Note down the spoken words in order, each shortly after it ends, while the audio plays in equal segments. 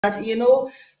that, you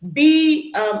know,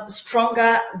 be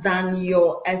stronger than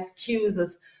your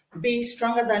excuses. Be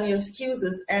stronger than your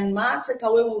excuses. And my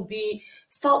takeaway will be,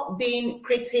 stop being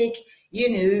critic,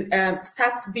 you know,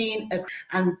 start being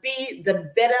and be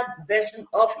the better version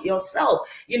of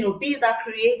yourself. You know, be that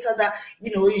creator that,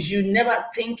 you know, you never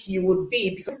think you would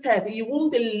be, because you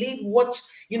won't believe what,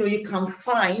 you know, you can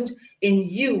find in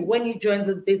you when you join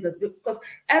this business, because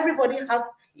everybody has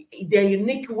their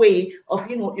unique way of,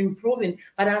 you know, improving.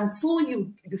 But until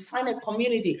you find a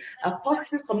community, a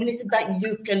positive community that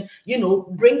you can, you know,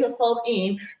 bring yourself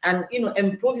in and, you know,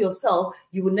 improve yourself,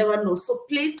 you will never know. So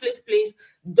please, please, please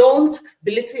don't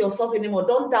belittle yourself anymore.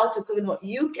 Don't doubt yourself anymore.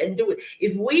 You can do it.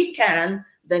 If we can,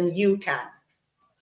 then you can.